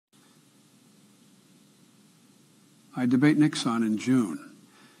I debate Nixon in June.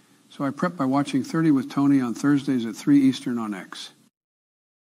 So I prep by watching 30 with Tony on Thursdays at 3 Eastern on X.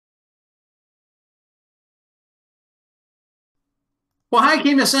 Well, hi,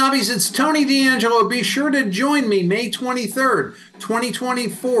 Keemosabis. It's Tony D'Angelo. Be sure to join me May 23rd,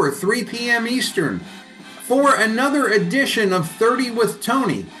 2024, 3 p.m. Eastern, for another edition of 30 with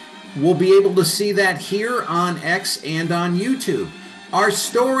Tony. We'll be able to see that here on X and on YouTube. Our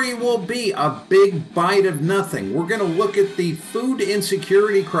story will be a big bite of nothing. We're going to look at the food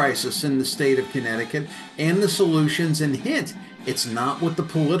insecurity crisis in the state of Connecticut and the solutions, and hint, it's not what the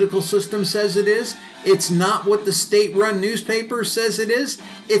political system says it is. It's not what the state-run newspaper says it is.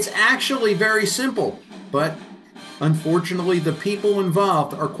 It's actually very simple. But unfortunately, the people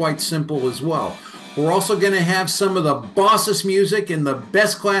involved are quite simple as well. We're also going to have some of the bossest music and the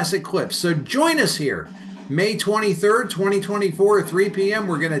best classic clips. So join us here, May 23rd, 2024 at 3 p.m.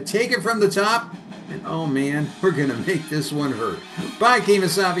 We're going to take it from the top. And oh man, we're going to make this one hurt. Bye,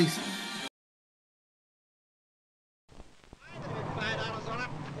 Keemosabis.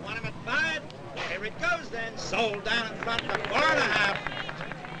 Sold down in front for $4.50.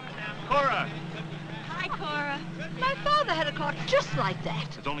 Cora. Hi, Cora. My father had a car just like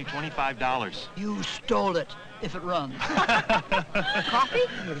that. It's only $25. You stole it, if it runs. Coffee?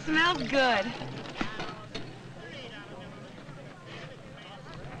 Smells good.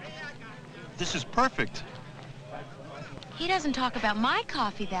 This is perfect. He doesn't talk about my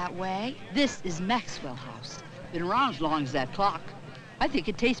coffee that way. This is Maxwell House. Been around as long as that clock. I think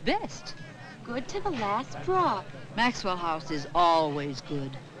it tastes best. Good to the last drop. Maxwell House is always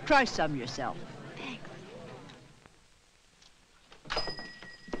good. Try some yourself. Thanks.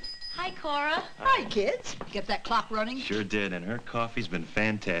 Hi, Cora. Hi, kids. Get that clock running? Sure did, and her coffee's been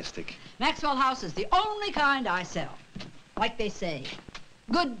fantastic. Maxwell House is the only kind I sell. Like they say,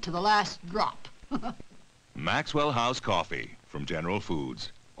 good to the last drop. Maxwell House Coffee from General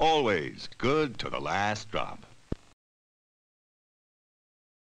Foods. Always good to the last drop.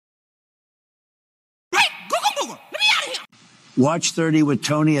 Watch 30 with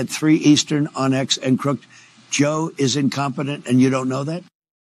Tony at 3 Eastern on X and Crooked. Joe is incompetent and you don't know that?